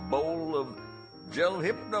nice bowl of Gel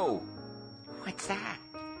Hypno. What's that?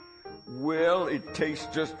 Well, it tastes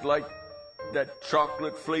just like that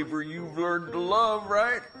chocolate flavor you've learned to love,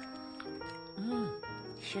 right?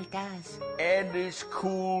 Sure does. And it's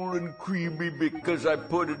cool and creamy because I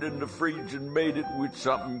put it in the fridge and made it with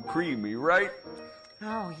something creamy, right?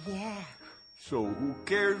 Oh, yeah. So who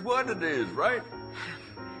cares what it is, right?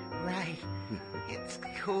 Right. It's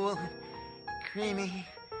cool, creamy.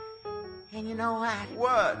 And you know what?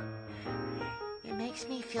 What? It makes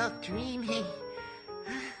me feel dreamy.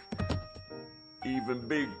 Even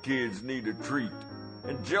big kids need a treat.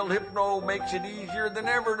 And Gel Hypno makes it easier than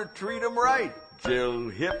ever to treat them right. Gel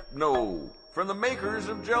Hypno, from the makers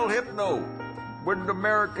of Gel Hypno. When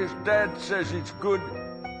America's dad says it's good,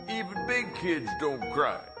 even big kids don't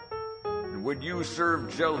cry. And when you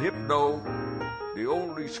serve Gel Hypno, the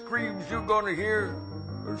only screams you're gonna hear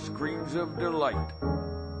are screams of delight.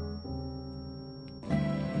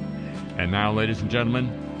 And now, ladies and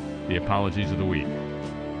gentlemen, the apologies of the week.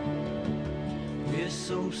 We're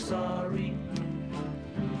so sorry.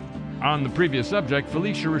 On the previous subject,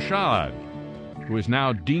 Felicia Rashad, who is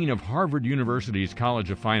now Dean of Harvard University's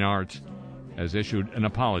College of Fine Arts, has issued an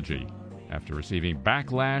apology after receiving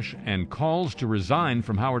backlash and calls to resign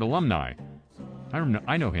from Howard alumni.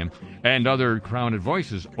 I know him, and other crowned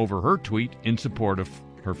voices over her tweet in support of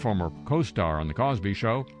her former co-star on The Cosby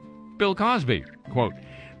Show, Bill Cosby. Quote,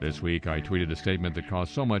 "This week I tweeted a statement that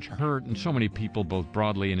caused so much hurt in so many people, both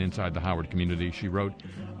broadly and inside the Howard community," she wrote.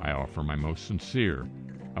 "I offer my most sincere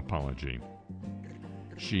apology."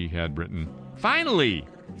 She had written, "Finally!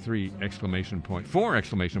 4 exclamation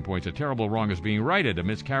points. A terrible wrong is being righted. A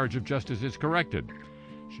miscarriage of justice is corrected."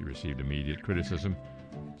 She received immediate criticism,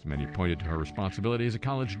 as many pointed to her responsibility as a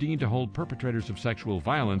college dean to hold perpetrators of sexual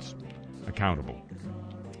violence accountable.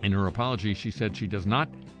 In her apology, she said she does not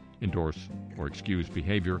endorse or excuse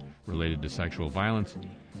behavior related to sexual violence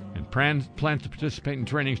and plans to participate in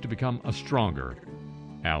trainings to become a stronger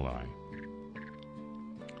ally.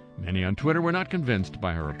 Many on Twitter were not convinced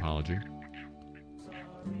by her apology.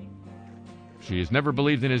 "She has never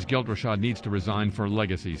believed in his guilt. Rashad needs to resign for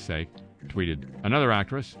legacy's sake," tweeted another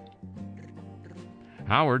actress.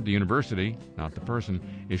 Howard, the university, not the person,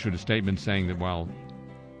 issued a statement saying that while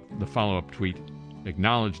the follow-up tweet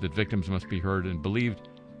acknowledged that victims must be heard and believed,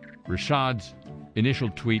 Rashad's initial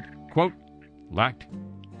tweet, quote, lacked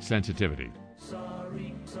sensitivity.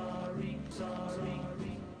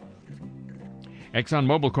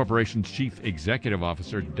 ExxonMobil Corporation's chief executive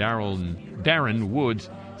officer, Darren Woods,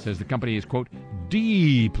 says the company is, quote,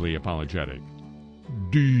 deeply apologetic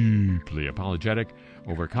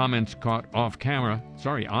over comments caught on camera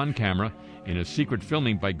in a secret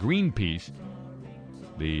filming by Greenpeace.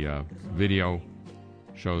 The video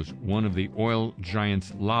shows one of the oil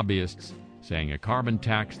giant's lobbyists saying a carbon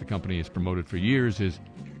tax the company has promoted for years is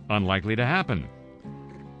unlikely to happen.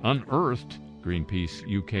 Unearthed, Greenpeace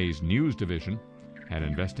UK's news division, had an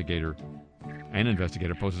investigator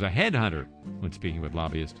posed as a headhunter when speaking with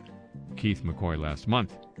lobbyist Keith McCoy last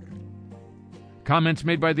month. Comments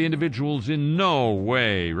made by the individuals in no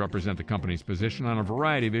way represent the company's position on a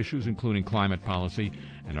variety of issues, including climate policy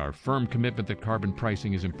and our firm commitment that carbon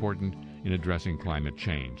pricing is important in addressing climate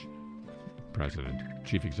change.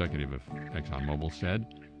 Chief executive of ExxonMobil said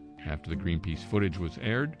after the Greenpeace footage was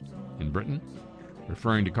aired in Britain,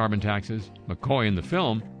 referring to carbon taxes, McCoy in the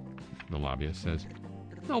film, the lobbyist says,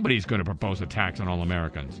 "Nobody's going to propose a tax on all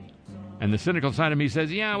Americans." And the cynical side of me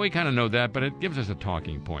says, yeah, we kind of know that, but it gives us a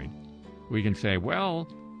talking point. We can say, well,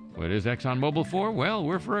 what is ExxonMobil for? Well,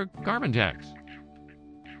 we're for a carbon tax.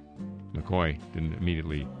 McCoy didn't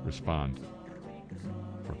immediately respond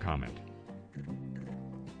for comment.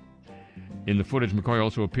 In the footage, McCoy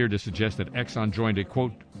also appeared to suggest that Exxon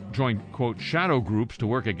joined, quote, shadow groups to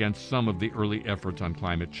work against some of the early efforts on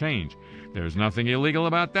climate change. There's nothing illegal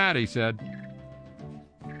about that, he said.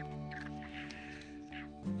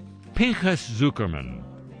 Pinchas Zuckerman,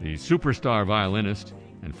 the superstar violinist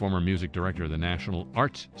and former music director of the National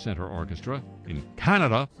Arts Centre Orchestra in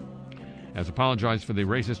Canada, has apologized for the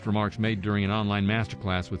racist remarks made during an online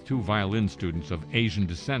masterclass with 2 violin students of Asian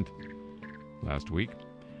descent last week.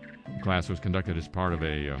 The class was conducted as part of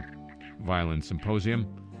a violin symposium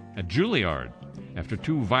at Juilliard after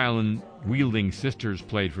 2 violin-wielding sisters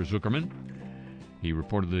played for Zuckerman. He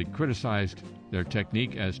reportedly criticized their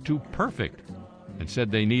technique as too perfect and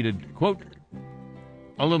said they needed, quote,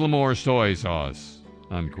 a little more soy sauce,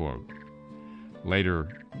 unquote.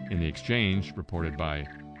 Later in the exchange, reported by,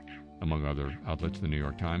 among other outlets, the New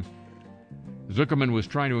York Times, Zuckerman was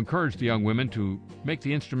trying to encourage the young women to make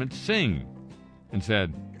the instrument sing and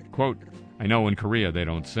said, Quote, I know in Korea they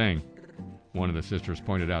don't sing. One of the sisters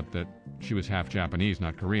pointed out that she was half Japanese,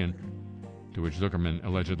 not Korean, to which Zuckerman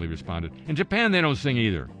allegedly responded, in Japan they don't sing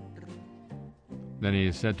either. Then he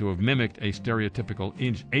is said to have mimicked a stereotypical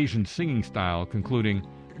Asian singing style, concluding,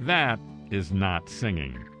 that is not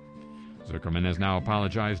singing. Zuckerman has now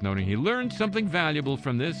apologized, noting he learned something valuable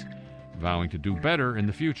from this, vowing to do better in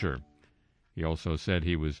the future. He also said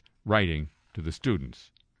he was writing to the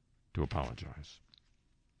students to apologize.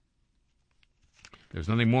 There's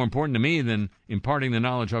nothing more important to me than imparting the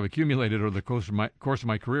knowledge I've accumulated over the course of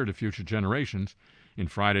my career to future generations. In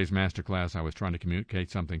Friday's masterclass, I was trying to communicate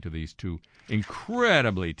something to these two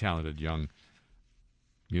incredibly talented young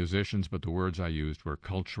musicians, but the words I used were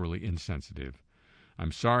culturally insensitive.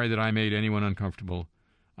 I'm sorry that I made anyone uncomfortable.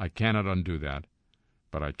 I cannot undo that,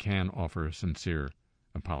 but I can offer a sincere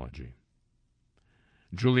apology.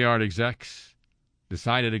 Juilliard execs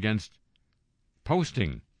decided against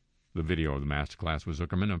posting the video of the masterclass with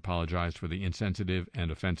Zuckerman and apologized for the insensitive and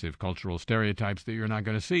offensive cultural stereotypes that you're not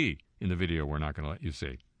going to see in the video we're not going to let you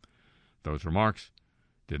see. Those remarks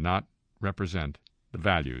did not represent the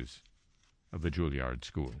values of the Juilliard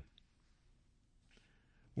School.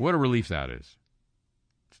 What a relief that is.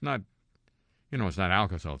 It's not, it's not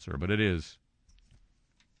Alka-Seltzer, but it is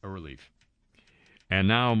a relief. And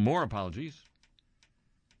now more apologies.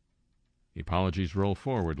 The apologies roll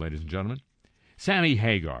forward, ladies and gentlemen. Sammy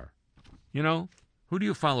Hagar. Who do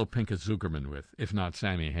you follow Pincus Zuckerman with, if not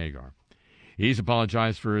Sammy Hagar? He's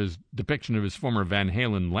apologized for his depiction of his former Van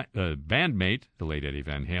Halen bandmate, the late Eddie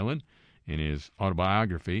Van Halen, in his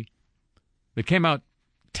autobiography that came out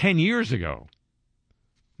 10 years ago.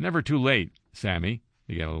 Never too late, Sammy,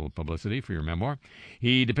 to get a little publicity for your memoir.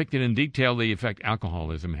 He depicted in detail the effect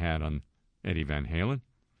alcoholism had on Eddie Van Halen.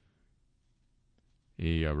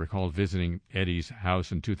 He recalled visiting Eddie's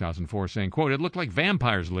house in 2004, saying, quote, it looked like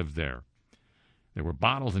vampires lived there. There were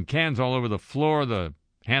bottles and cans all over the floor. The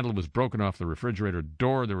handle was broken off the refrigerator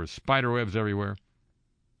door. There were spider webs everywhere.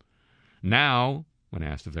 Now, when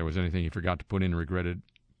asked if there was anything he forgot to put in and regretted,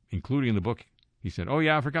 including in the book, he said, oh,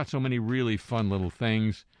 yeah, I forgot so many really fun little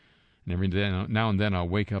things. And every now and then I'll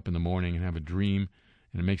wake up in the morning and have a dream,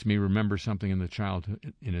 and it makes me remember something in a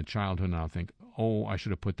childhood, and I'll think, oh, I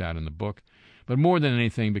should have put that in the book. But more than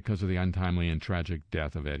anything, because of the untimely and tragic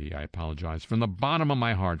death of Eddie, I apologize from the bottom of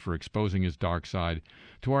my heart for exposing his dark side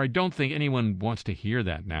to where I don't think anyone wants to hear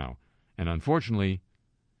that now. And unfortunately,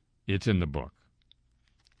 it's in the book.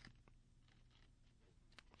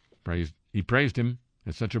 He praised him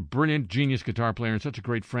as such a brilliant, genius guitar player and such a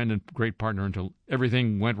great friend and great partner until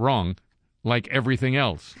everything went wrong, like everything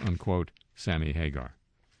else, unquote, Sammy Hagar.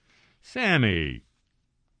 Sammy!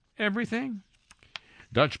 Everything?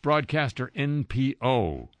 Dutch broadcaster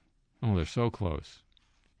NPO. Oh, they're so close.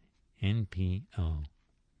 NPO.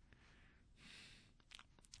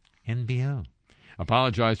 NPO.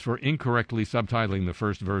 Apologized for incorrectly subtitling the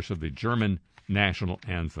first verse of the German national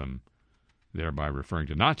anthem, thereby referring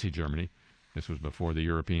to Nazi Germany. This was before the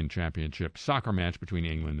European Championship soccer match between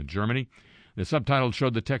England and Germany. The subtitle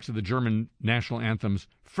showed the text of the German national anthem's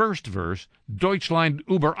first verse, Deutschland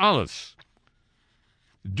über alles.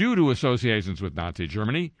 Due to associations with Nazi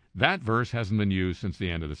Germany, that verse hasn't been used since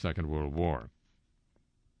the end of the Second World War.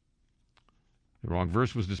 The wrong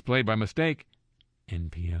verse was displayed by mistake,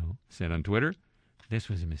 NPO said on Twitter. This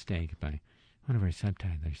was a mistake by one of our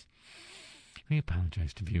subtitlers. We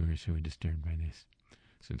apologize to viewers who were disturbed by this.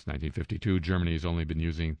 Since 1952, Germany has only been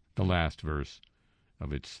using the last verse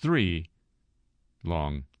of its three-verse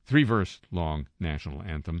long national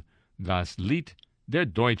anthem, Das Lied der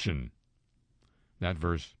Deutschen. That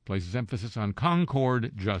verse places emphasis on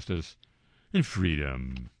concord, justice, and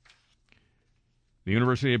freedom. The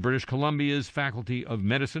University of British Columbia's Faculty of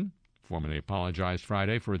Medicine formally apologized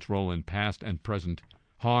Friday for its role in past and present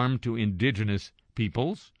harm to Indigenous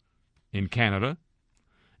peoples in Canada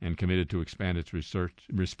and committed to expand its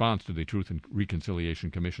response to the Truth and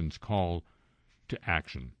Reconciliation Commission's call to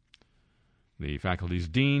action. The faculty's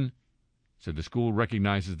dean said the school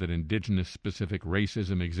recognizes that Indigenous-specific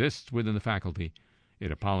racism exists within the faculty.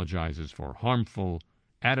 It apologizes for harmful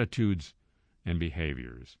attitudes and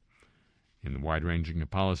behaviors. In the wide-ranging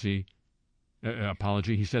apology,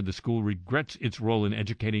 he said the school regrets its role in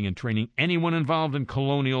educating and training anyone involved in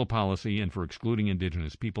colonial policy and for excluding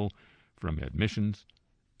Indigenous people from admissions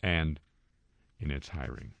and in its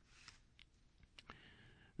hiring.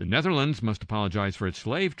 The Netherlands must apologize for its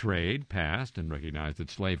slave trade past and recognize that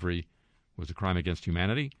slavery was a crime against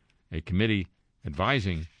humanity. A committee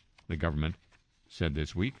advising the government said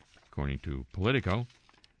this week, according to Politico.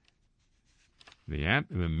 The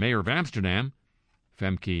mayor of Amsterdam,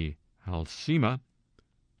 Femke Halsema,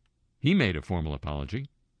 He made a formal apology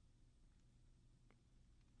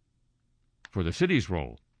for the city's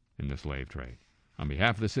role in the slave trade. On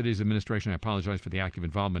behalf of the city's administration, I apologize for the active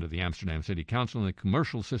involvement of the Amsterdam City Council in the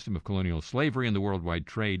commercial system of colonial slavery and the worldwide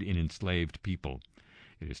trade in enslaved people.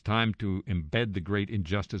 It is time to embed the great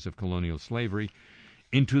injustice of colonial slavery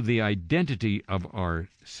into the identity of our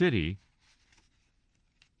city.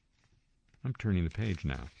 I'm turning the page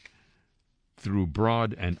now. Through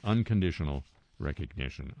broad and unconditional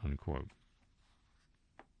recognition, unquote.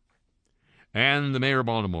 And the mayor of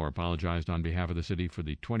Baltimore apologized on behalf of the city for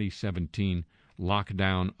the 2017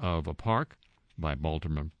 lockdown of a park by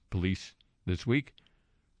Baltimore police this week.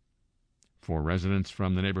 4 residents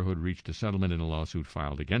from the neighborhood reached a settlement in a lawsuit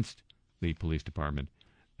filed against the police department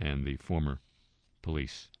and the former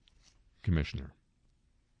police commissioner.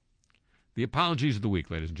 The apologies of the week,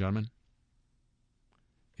 ladies and gentlemen.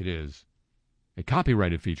 It is a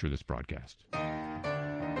copyrighted feature of this broadcast.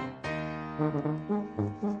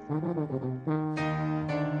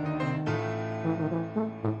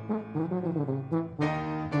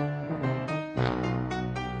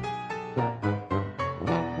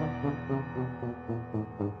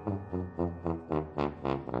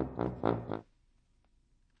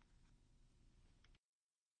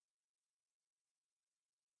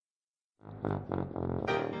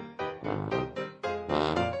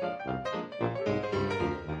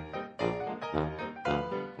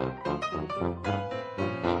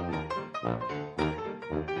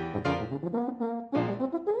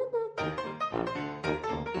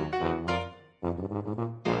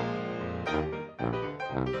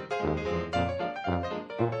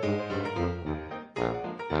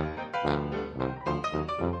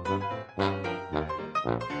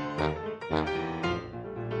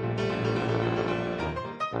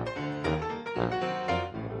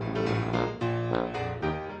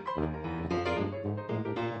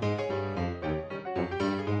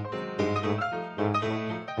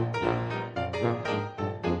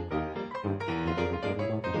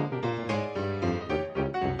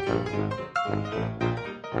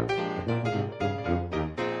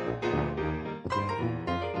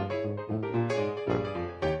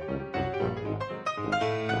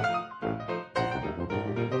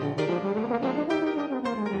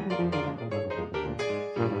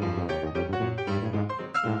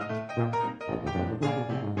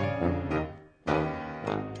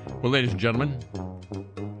 Well, ladies and gentlemen,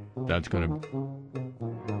 that's gonna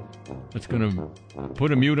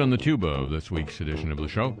put a mute on the tuba of this week's edition of the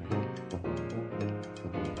show.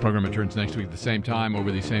 The program returns next week at the same time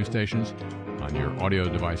over these same stations on your audio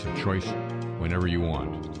device of choice whenever you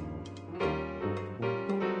want.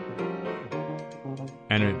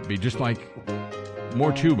 And it'd be just like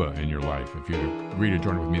more tuba in your life if you'd agree to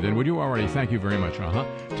join with me. Then would you already? Thank you very much.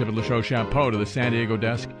 Tip of the show, chapeau to the San Diego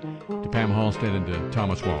desk, to Pam Halstead and to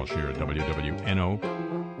Thomas Walsh here at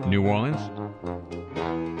WWNO, New Orleans.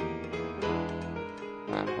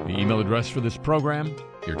 The email address for this program,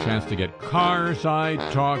 your chance to get Carside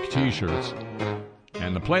Talk t-shirts,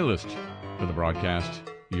 and the playlist for the broadcast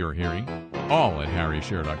you're hearing, all at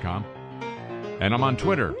harryshearer.com. And I'm on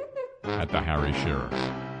Twitter at the Harry Shearer.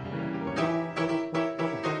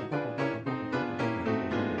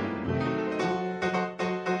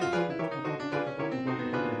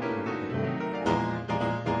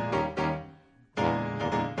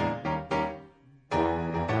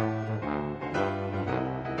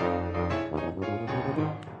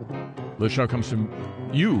 The show comes from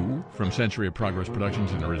you from Century of Progress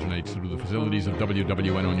Productions and originates through the facilities of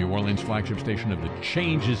WWNO New Orleans, flagship station of the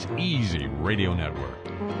Change is Easy radio network.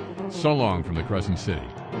 So long from the Crescent City.